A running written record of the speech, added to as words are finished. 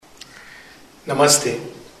Namaste.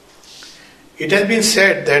 It has been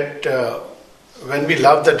said that when we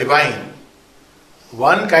love the divine,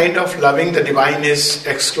 one kind of loving the divine is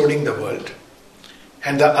excluding the world,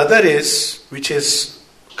 and the other is, which is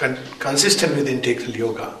consistent with integral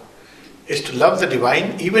yoga, is to love the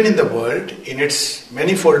divine even in the world in its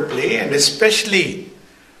manifold play, and especially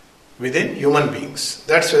within human beings.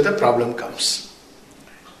 That's where the problem comes.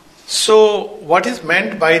 So, what is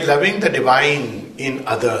meant by loving the divine in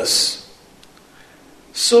others?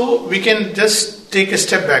 So, we can just take a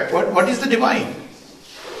step backward. What is the divine?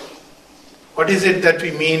 What is it that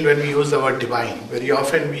we mean when we use the word divine? Very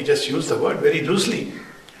often we just use the word very loosely.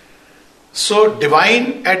 So,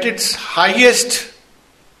 divine at its highest,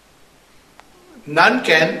 none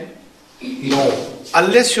can know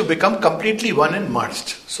unless you become completely one and merged.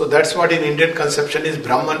 So, that's what in Indian conception is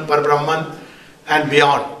Brahman, Par-Brahman and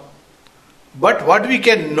beyond. But what we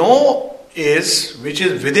can know is, which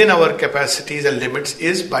is within our capacities and limits,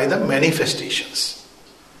 is by the manifestations.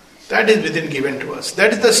 That is within given to us.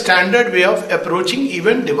 That is the standard way of approaching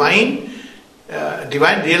even divine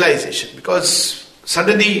realization. Because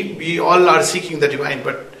suddenly we all are seeking the divine,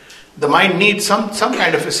 but the mind needs some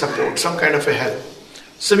kind of a support, some kind of a help.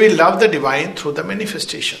 So we love the divine through the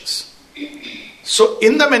manifestations. So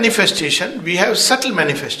in the manifestation, we have subtle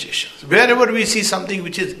manifestations. Wherever we see something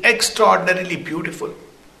which is extraordinarily beautiful,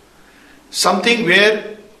 something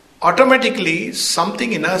where automatically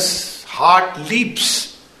something in us heart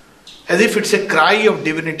leaps as if it's a cry of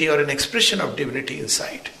divinity or an expression of divinity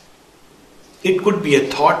inside. It could be a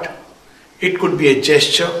thought, it could be a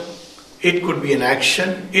gesture, it could be an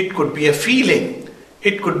action, it could be a feeling,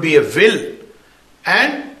 it could be a will,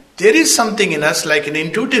 and there is something in us like an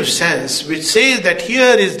intuitive sense which says that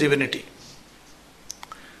here is divinity.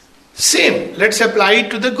 Same, let's apply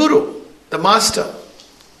it to the Guru, the Master.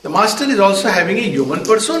 The Master is also having a human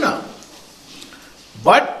persona.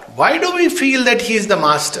 But why do we feel that he is the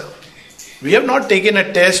Master? We have not taken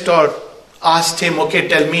a test or asked him, okay,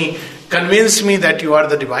 tell me, convince me that you are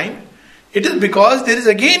the divine. It is because there is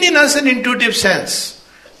again in us an intuitive sense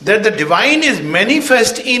that the divine is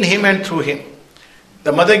manifest in him and through him.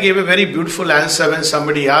 The mother gave a very beautiful answer when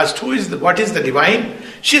somebody asked, what is the divine?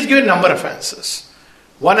 She has given a number of answers.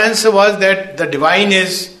 One answer was that the divine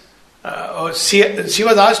is, she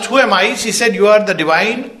was asked, who am I? She said, you are the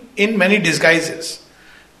divine in many disguises.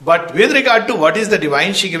 But with regard to what is the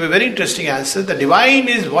divine, she gave a very interesting answer. The divine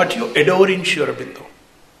is what you adore in Sri Aurobindo.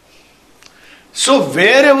 So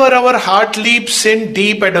wherever our heart leaps in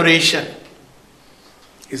deep adoration,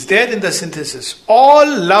 is there in the synthesis. All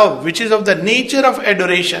love, which is of the nature of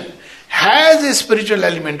adoration, has a spiritual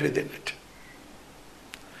element within it.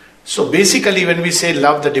 So basically when we say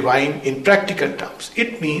love the divine in practical terms,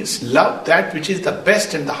 it means love that which is the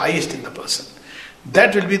best and the highest in the person.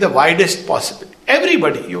 That will be the widest possible.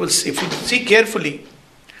 Everybody, you will see, if you see carefully,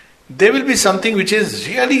 there will be something which is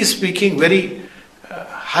really speaking very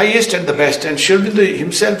highest and the best. And Sri Aurobindo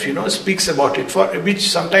himself, speaks about it, for which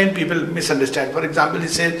sometimes people misunderstand. For example, he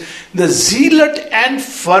says, the zealot and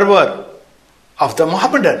fervor of the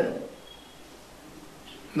Mohammedan.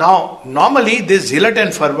 Now, normally this zealot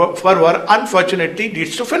and fervor unfortunately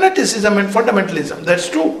leads to fanaticism and fundamentalism. That's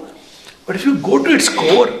true. But if you go to its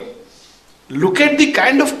core, look at the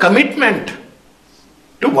kind of commitment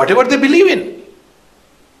to whatever they believe in.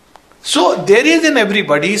 So there is in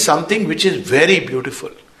everybody something which is very beautiful.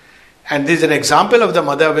 And there is an example of the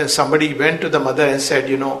mother when somebody went to the mother and said,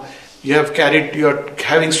 you are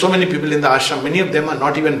having so many people in the ashram, many of them are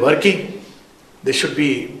not even working. They should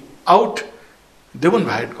be out. They wouldn't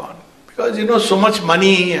have gone. Because so much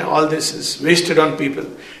money, all this is wasted on people.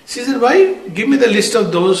 She said, why? Give me the list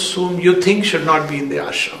of those whom you think should not be in the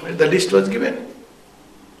ashram. And the list was given.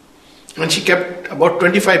 And she kept about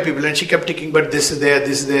 25 people and she kept ticking, but this is there,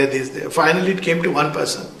 this is there, this is there. Finally it came to one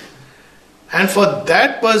person. And for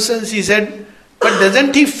that person she said, but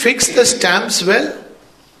doesn't he fix the stamps well?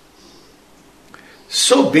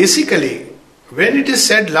 So basically, when it is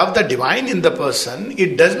said love the divine in the person,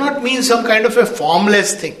 it does not mean some kind of a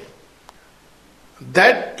formless thing.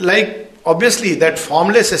 That obviously that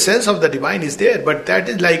formless essence of the divine is there, but that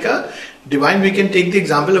is like a divine, we can take the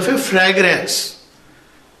example of a fragrance.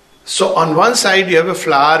 So on one side you have a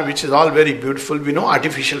flower which is all very beautiful. We know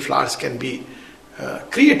artificial flowers can be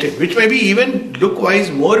created, which may be even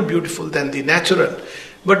look-wise more beautiful than the natural.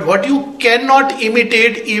 But what you cannot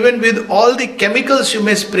imitate even with all the chemicals you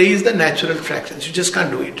may spray is the natural fragrance. You just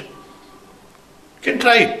can't do it. You can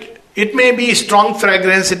try it. It may be strong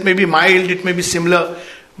fragrance, it may be mild, it may be similar.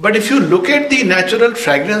 But if you look at the natural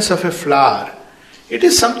fragrance of a flower, it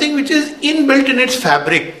is something which is inbuilt in its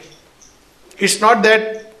fabric. It's not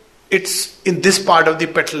that it's in this part of the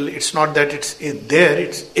petal, it's not that it's there,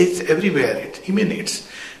 it's everywhere, it emanates.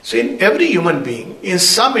 So in every human being, in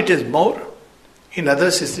some it is more, in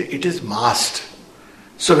others it is masked.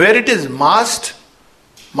 So where it is masked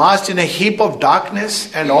in a heap of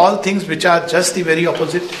darkness and all things which are just the very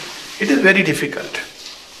opposite, it is very difficult.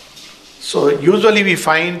 So usually we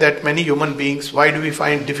find that many human beings, why do we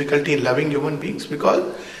find difficulty in loving human beings?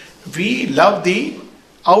 Because we love the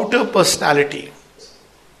outer personality,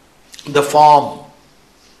 the form.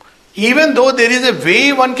 Even though there is a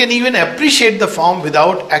way one can even appreciate the form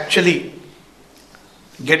without actually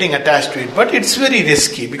getting attached to it. But it's very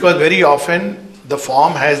risky because very often the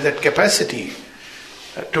form has that capacity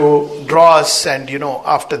to draw us, and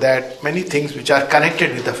after that many things which are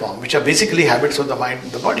connected with the form, which are basically habits of the mind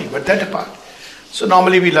and the body, but that apart. So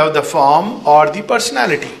normally we love the form or the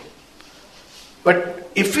personality. But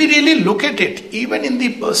if we really look at it, even in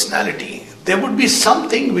the personality, there would be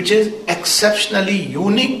something which is exceptionally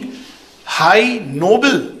unique, high,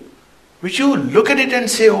 noble, which you look at it and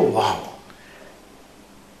say, oh wow.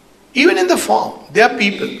 Even in the form, there are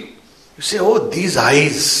people, you say, oh, these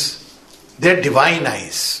eyes, they're divine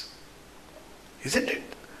eyes. Isn't it?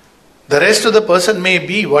 The rest of the person may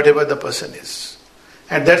be whatever the person is.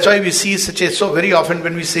 And that's why we see so very often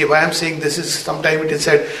when we say, why I'm saying this is, sometimes it is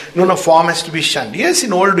said, no, form has to be shunned. Yes,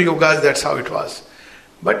 in old yogas that's how it was.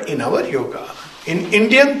 But in our yoga, in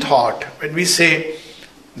Indian thought, when we say,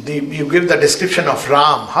 you give the description of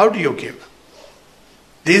Ram, how do you give?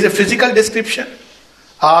 There is a physical description.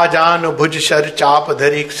 Ajanu bhuj shar chap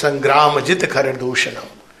dharik sangram jit khar dushanam.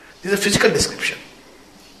 This is a physical description.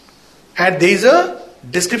 And there is a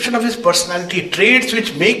description of his personality, traits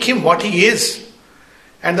which make him what he is.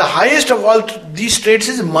 And the highest of all these traits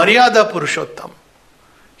is Maryada Purushottam.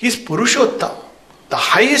 He is Purushottam, the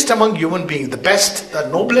highest among human beings, the best, the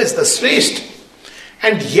noblest, the shrest.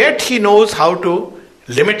 And yet he knows how to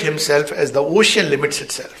limit himself as the ocean limits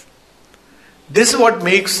itself. This is what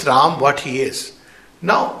makes Ram what he is.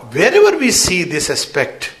 Now, wherever we see this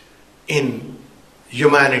aspect in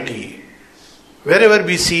humanity, wherever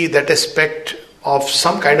we see that aspect of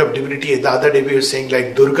some kind of divinity, the other day we were saying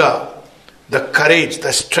like Durga, the courage,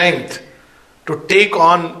 the strength to take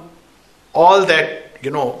on all that,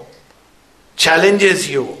 challenges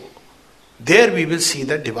you, there we will see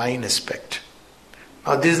the divine aspect.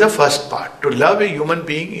 Now this is the first part, to love a human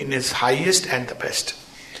being in his highest and the best.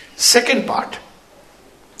 Second part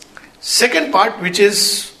which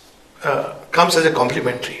is comes as a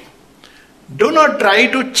complementary. Do not try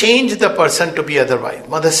to change the person to be otherwise.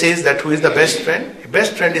 Mother says that who is the best friend? A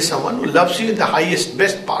best friend is someone who loves you in the highest,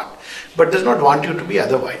 best part, but does not want you to be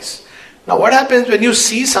otherwise. Now what happens when you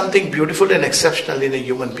see something beautiful and exceptional in a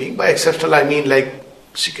human being? By exceptional I mean like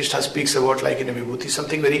Sri Krishna speaks about like in a vibhuti,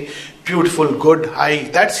 something very beautiful, good, high.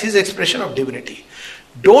 That's his expression of divinity.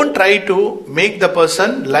 Don't try to make the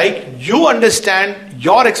person like you understand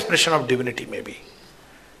your expression of divinity maybe.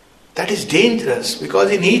 That is dangerous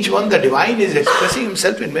because in each one the divine is expressing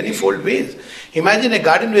himself in manifold ways. Imagine a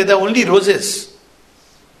garden where there are only roses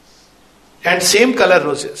and same color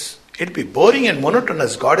roses. It will be boring and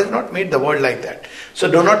monotonous. God has not made the world like that. So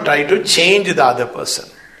do not try to change the other person.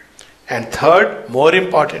 And third, more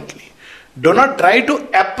importantly, do not try to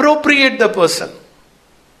appropriate the person.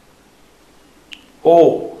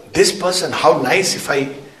 Oh, this person, how nice if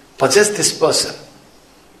I possess this person.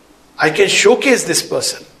 I can showcase this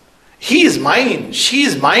person. He is mine, she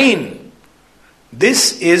is mine.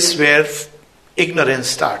 This is where ignorance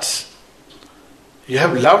starts. You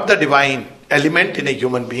have loved the divine element in a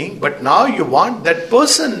human being, but now you want that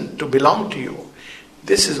person to belong to you.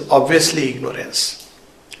 This is obviously ignorance.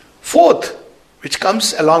 Fourth, which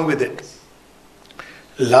comes along with it,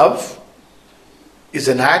 love is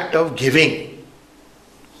an act of giving.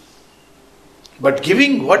 But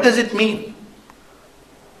giving, what does it mean?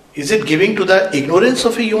 Is it giving to the ignorance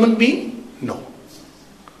of a human being? No.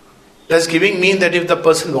 Does giving mean that if the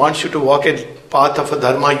person wants you to walk a path of a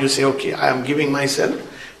dharma, you say, okay, I am giving myself?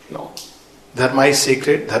 No. Dharma is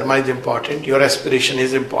sacred, dharma is important, your aspiration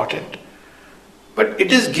is important. But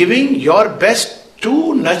it is giving your best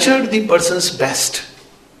to nurture the person's best.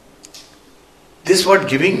 This is what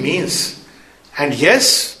giving means. And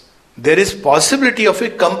yes, there is possibility of a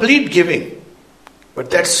complete giving. But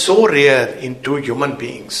that's so rare in two human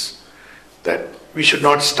beings that we should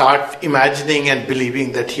not start imagining and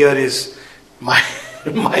believing that here is my,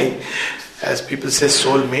 as people say,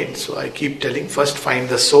 soul mate. So I keep telling, first find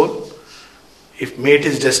the soul. If mate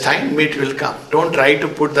is destined, mate will come. Don't try to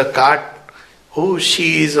put the cart, oh,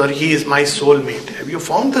 she is or he is my soulmate. Have you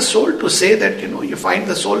found the soul to say that, you find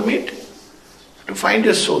the soulmate? To find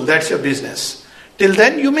your soul, that's your business. Till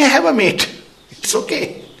then you may have a mate. It's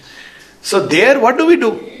okay. So there, what do we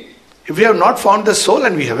do? If we have not found the soul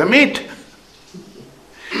and we have a mate.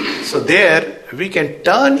 So there, we can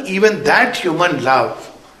turn even that human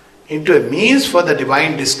love into a means for the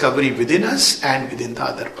divine discovery within us and within the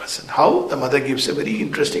other person. How? The mother gives a very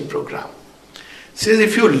interesting program. Says,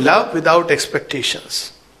 if you love without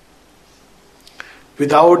expectations,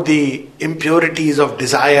 without the impurities of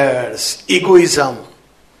desires, egoism,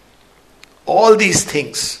 all these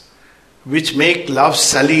things which make love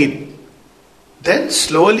sullied, then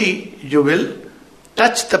slowly you will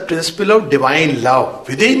touch the principle of divine love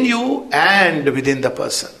within you and within the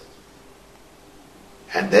person.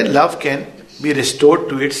 And then love can be restored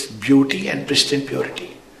to its beauty and pristine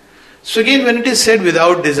purity. So again, when it is said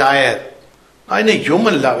without desire, in a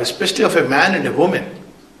human love, especially of a man and a woman,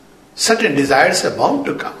 certain desires are bound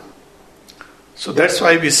to come. So that's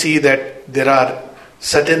why we see that there are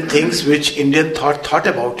certain things which Indian thought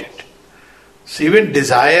about it. So even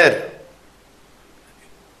desire,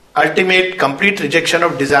 ultimate complete rejection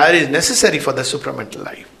of desire is necessary for the supramental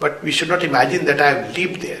life. But we should not imagine that I have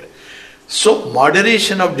lived there. So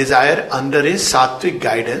moderation of desire under a sattvic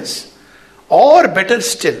guidance, or better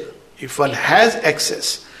still, if one has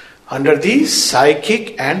access, under the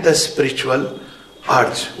psychic and the spiritual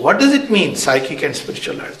urge. What does it mean, psychic and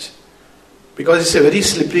spiritual urge? Because it's a very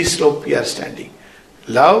slippery slope we are standing.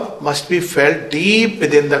 Love must be felt deep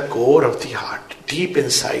within the core of the heart, deep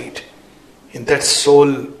inside, in that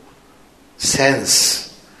soul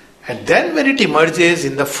sense. And then when it emerges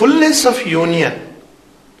in the fullness of union,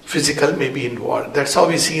 physical may be involved. That's how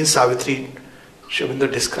we see in Savitri, Sri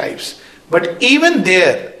Aurobindo describes. But even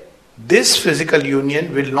there, this physical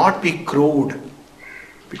union will not be crude,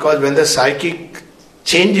 because when the psychic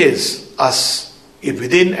changes us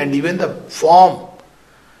within and even the form,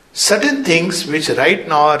 certain things which right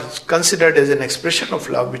now are considered as an expression of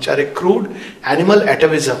love, which are a crude animal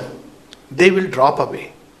atavism, they will drop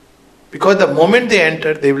away. Because the moment they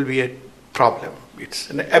enter, there will be a problem. It's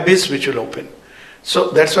an abyss which will open. So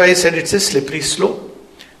that's why I said it's a slippery slope.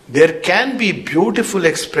 There can be beautiful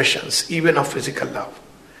expressions even of physical love.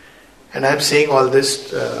 And I'm saying all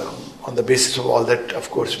this on the basis of all that,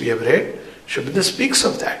 of course, we have read. Sri Aurobindo speaks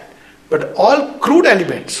of that. But all crude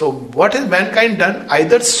elements. So what has mankind done?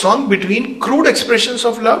 Either swung between crude expressions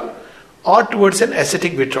of love or towards an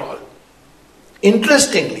ascetic withdrawal.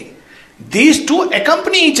 Interestingly, these two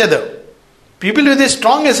accompany each other. People with a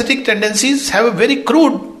strong ascetic tendencies have a very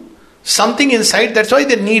crude something inside. That's why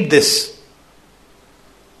they need this.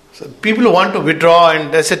 So people who want to withdraw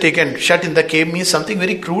and ascetic and shut in the cave means something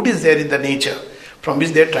very crude is there in the nature from which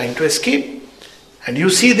they are trying to escape. And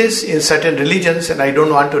you see this in certain religions, and I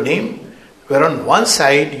don't want to name, where on one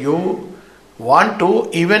side you want to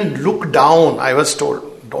even look down. I was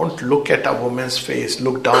told, don't look at a woman's face,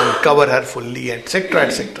 look down, cover her fully, etc.,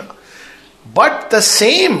 etc. But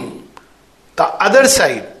the other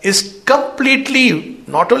side is completely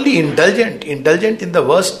not only indulgent in the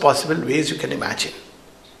worst possible ways you can imagine.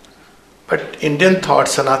 But Indian thought,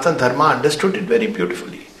 Sanatana Dharma understood it very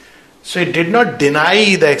beautifully. So it did not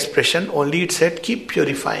deny the expression, only it said keep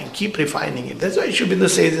purifying, keep refining it. That's why Sri Aurobindo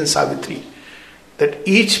says in Savitri that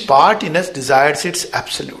each part in us desires its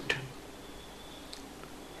absolute.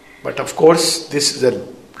 But of course, this is a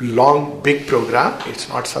long, big program. It's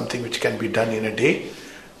not something which can be done in a day.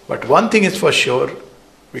 But one thing is for sure,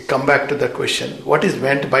 we come back to the question, what is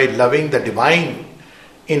meant by loving the divine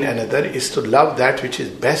in another is to love that which is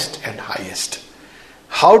best and highest.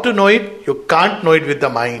 How to know it? You can't know it with the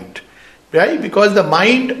mind. Right? Because the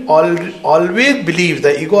mind always believes,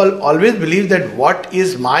 the ego always believes that what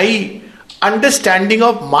is my understanding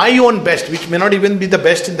of my own best, which may not even be the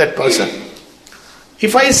best in that person.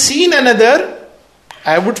 If I see in another,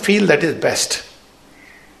 I would feel that is best.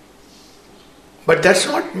 But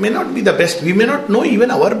may not be the best. We may not know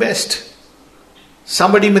even our best.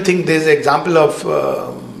 Somebody may think there is an example of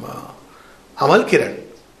Amal Kiran.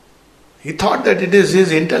 He thought that it is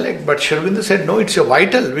his intellect, but Sri Aurobindo said, no, it's your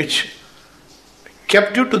vital which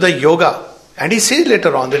kept you to the yoga. And he says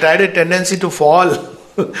later on that I had a tendency to fall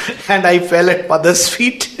and I fell at mother's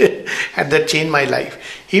feet and that changed my life.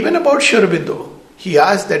 Even about Sri Aurobindo, he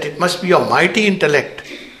asked that it must be your mighty intellect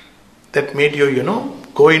that made you,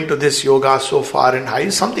 go into this yoga so far and high,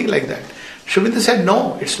 something like that. Sri Aurobindo said,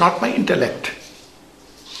 no, it's not my intellect.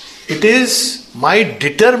 It is my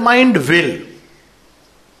determined will.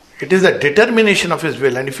 It is the determination of his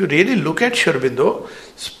will. And if you really look at Sri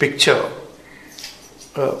Aurobindo's picture,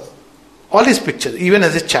 all his pictures, even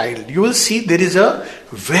as a child, you will see there is a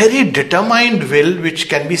very determined will which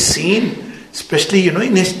can be seen, especially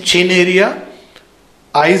in his chin area,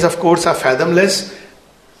 Eyes, of course, are fathomless.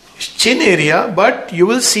 Chin area, but you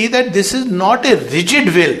will see that this is not a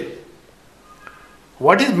rigid will.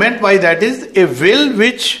 What is meant by that is a will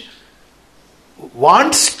which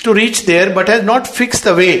wants to reach there but has not fixed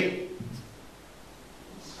the way.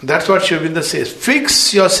 That's what Sri Aurobindo says.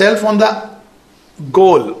 Fix yourself on the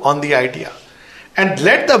goal, on the idea, and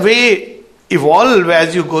let the way evolve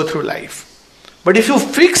as you go through life. But if you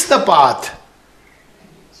fix the path,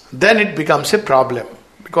 then it becomes a problem,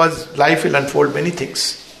 because life will unfold many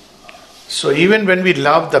things. So even when we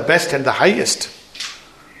love the best and the highest,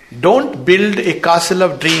 don't build a castle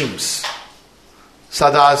of dreams,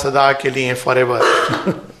 sada sada ke liye forever.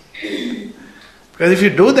 Because if you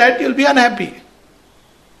do that, you'll be unhappy.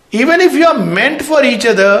 Even if you are meant for each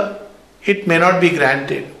other, it may not be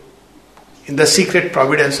granted in the secret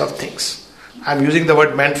providence of things. I'm using the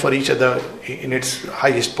word meant for each other in its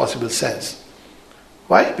highest possible sense.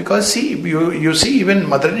 Why? Because see, you see even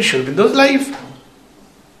Mother and Sri Aurobindo's life,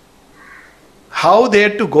 how they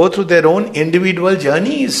had to go through their own individual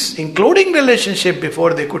journeys, including relationship,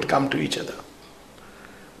 before they could come to each other.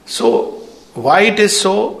 So, why it is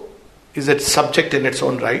so is a subject in its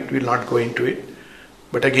own right. We will not go into it.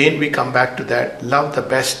 But again, we come back to that. Love the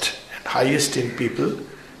best and highest in people,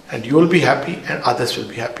 and you will be happy and others will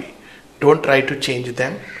be happy. Don't try to change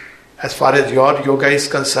them. As far as your yoga is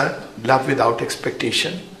concerned, love without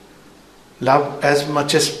expectation. Love as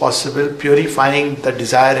much as possible, purifying the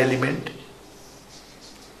desire element.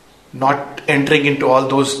 Not entering into all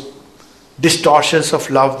those distortions of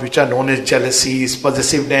love which are known as jealousies,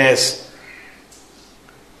 possessiveness.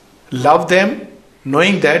 Love them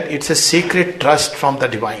knowing that it's a sacred trust from the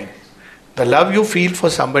divine. The love you feel for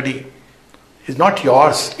somebody is not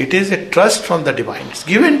yours. It is a trust from the divine. It's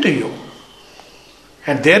given to you.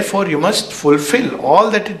 And therefore you must fulfill all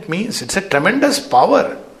that it means. It's a tremendous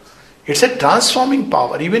power. It's a transforming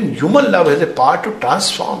power. Even human love has a power to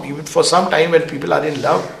transform. Even for some time when people are in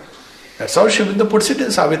love. That's how Sri Aurobindo puts it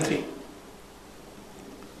in Savitri.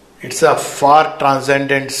 It's a far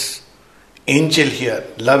transcendent angel here.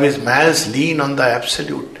 Love is man's lean on the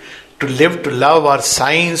absolute. To live, to love are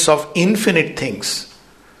signs of infinite things.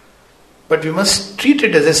 But we must treat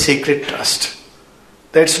it as a sacred trust.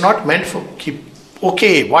 That's not meant for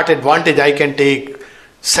what advantage I can take,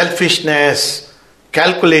 selfishness,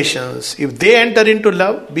 calculations. If they enter into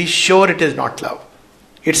love, be sure it is not love.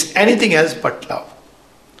 It's anything else but love.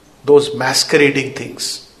 Those masquerading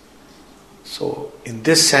things. So, in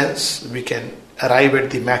this sense, we can arrive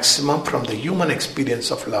at the maximum from the human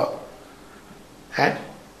experience of love and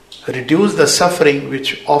reduce the suffering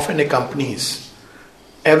which often accompanies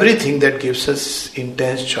everything that gives us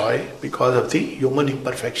intense joy because of the human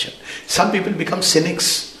imperfection. Some people become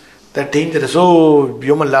cynics. They're dangerous. Oh,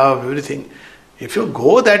 human love, everything. If you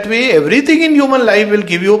go that way, everything in human life will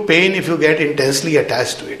give you pain if you get intensely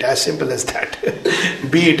attached to it. As simple as that.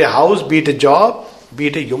 Be it a house, be it a job, be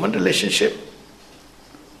it a human relationship.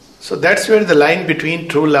 So that's where the line between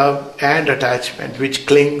true love and attachment, which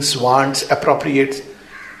clings, wants, appropriates,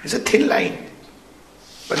 is a thin line.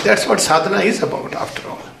 But that's what sadhana is about after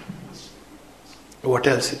all. What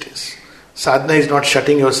else it is? Sadhana is not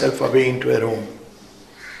shutting yourself away into a room.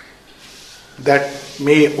 That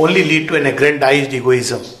may only lead to an aggrandized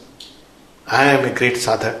egoism. I am a great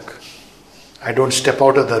sadhak. I don't step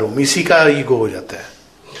out of the room. इसी का ego हो जाता है.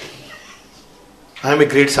 I am a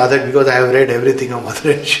great sadhak because I have read everything of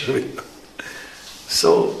Mother and Sri Aurobindo.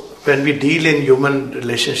 So when we deal in human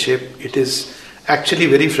relationship, it is actually,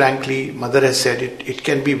 very frankly, Mother has said it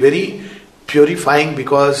can be very purifying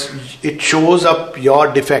because it shows up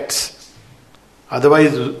your defects.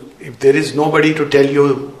 Otherwise, if there is nobody to tell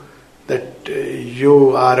you that you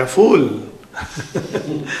are a fool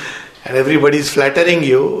and everybody is flattering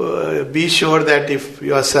you, be sure that if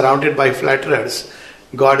you are surrounded by flatterers,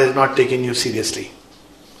 God has not taken you seriously.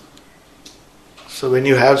 So when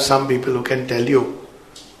you have some people who can tell you,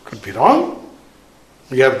 could be wrong,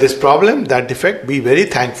 you have this problem, that defect, be very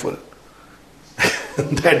thankful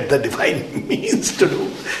that the divine means to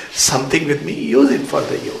do something with me. Use it for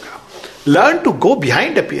the yoga. Learn to go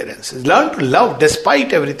behind appearances. Learn to love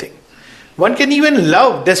despite everything. One can even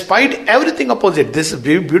love despite everything opposite. This is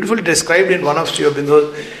beautifully described in one of Sri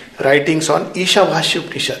Aurobindo's writings on Ishavasya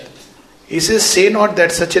Upanishad. He says, say not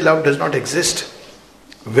that such a love does not exist.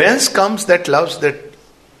 Whence comes that love that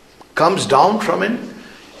comes down from an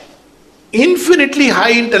infinitely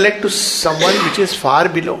high intellect to someone which is far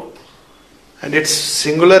below? And its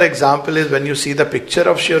singular example is when you see the picture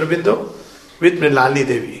of Sri Aurobindo with Mrinalini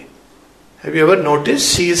Devi. Have you ever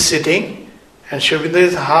noticed she is sitting and Sri Aurobindo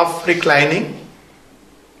is half reclining?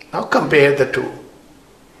 Now compare the two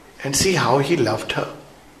and see how he loved her.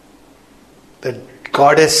 that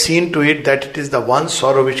God has seen to it that it is the one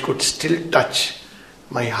sorrow which could still touch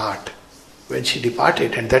my heart when she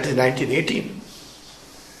departed, and that is 1918.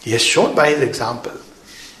 He has shown by his example.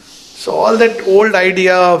 So all that old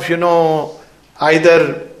idea of,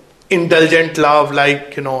 either indulgent love,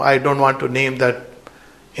 like, I don't want to name that,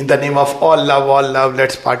 in the name of all love,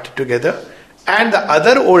 let's party together. And the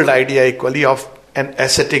other old idea equally of an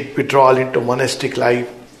ascetic withdrawal into monastic life.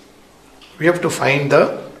 We have to find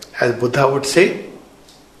as Buddha would say,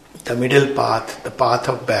 the middle path, the path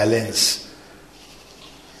of balance.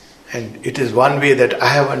 And it is one way that I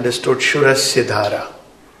have understood Shurasya Dhara.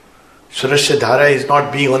 Shurasya Dhara is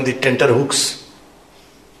not being on the tenter hooks.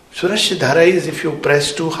 Shurasya Dhara is, if you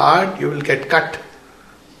press too hard, you will get cut.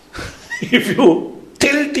 If you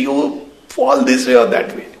tilt, you fall this way or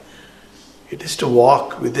that way. It is to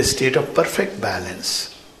walk with a state of perfect balance.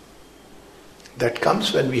 That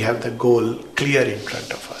comes when we have the goal clear in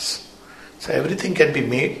front of us. So everything can be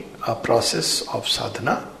made a process of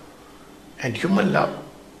sadhana, and human love,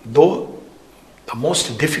 though the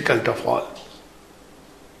most difficult of all,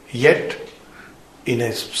 yet in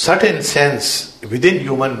a certain sense within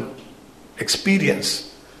human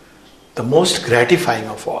experience, the most gratifying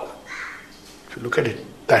of all, if you look at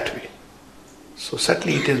it that way. So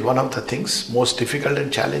certainly it is one of the things most difficult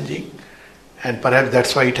and challenging, and perhaps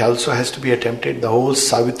that's why it also has to be attempted. The whole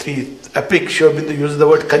Savitri epic, Sri Aurobindo uses the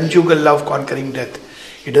word conjugal love conquering death.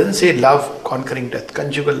 He doesn't say love conquering death,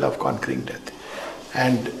 conjugal love conquering death.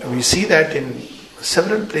 And we see that in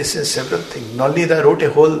several places, several things. Nalnida wrote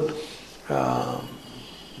a whole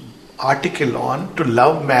article on to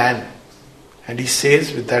love man, and he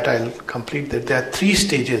says, with that I'll complete, that there are 3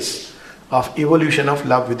 stages of evolution of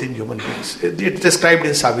love within human beings. It's described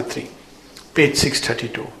in Savitri, page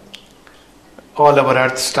 632. All our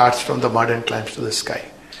earth starts from the mud and climbs to the sky.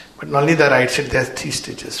 But Nalnida writes it, there are 3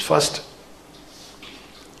 stages. First,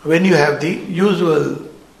 when you have the usual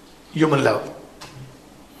human love,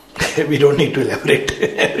 we don't need to elaborate,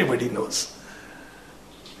 everybody knows.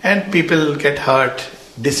 And people get hurt,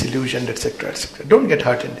 disillusioned, etc., etc. Don't get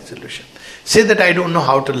hurt and disillusioned. Say that I don't know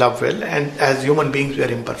how to love well, and as human beings we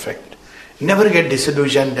are imperfect. Never get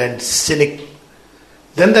disillusioned and cynic.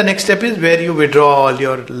 Then the next step is where you withdraw all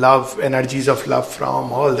your love, energies of love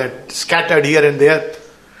from, all that scattered here and there.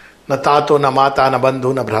 Na tato, na mata, na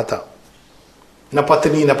bandhu, na bhrata. Na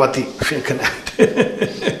patni, na pati.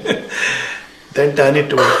 Then turn it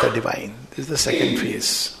towards the divine. This is the second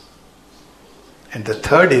phase. And the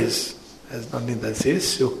third is, as Nandita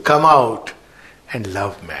says, you come out and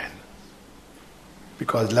love man.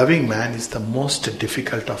 Because loving man is the most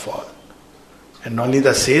difficult of all. And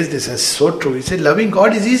Nandita says this as so true. He said, loving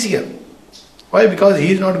God is easier. Why? Because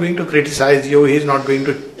He is not going to criticize you. He is not going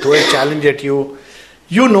to throw a challenge at you.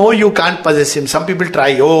 You know you can't possess Him. Some people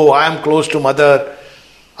try, I am close to mother.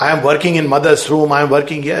 I am working in mother's room. I am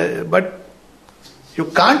working here. But you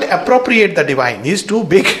can't appropriate the divine. He is too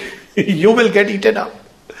big. You will get eaten up.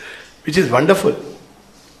 Which is wonderful.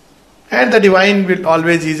 And the divine will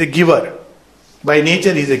always, He is a giver. By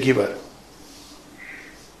nature He is a giver.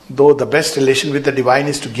 Though the best relation with the divine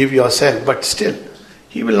is to give yourself, but still,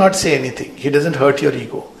 He will not say anything. He doesn't hurt your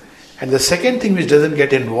ego. And the second thing which doesn't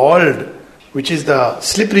get involved, which is the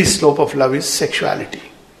slippery slope of love, is sexuality.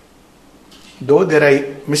 Though there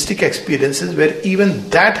are mystic experiences where even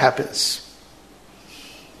that happens.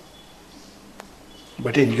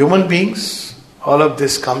 But in human beings, all of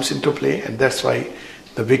this comes into play, and that's why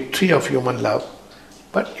the victory of human love.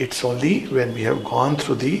 But it's only when we have gone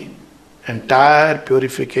through the entire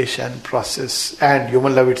purification process, and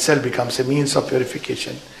human love itself becomes a means of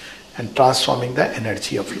purification and transforming the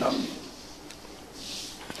energy of love.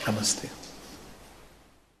 Namaste.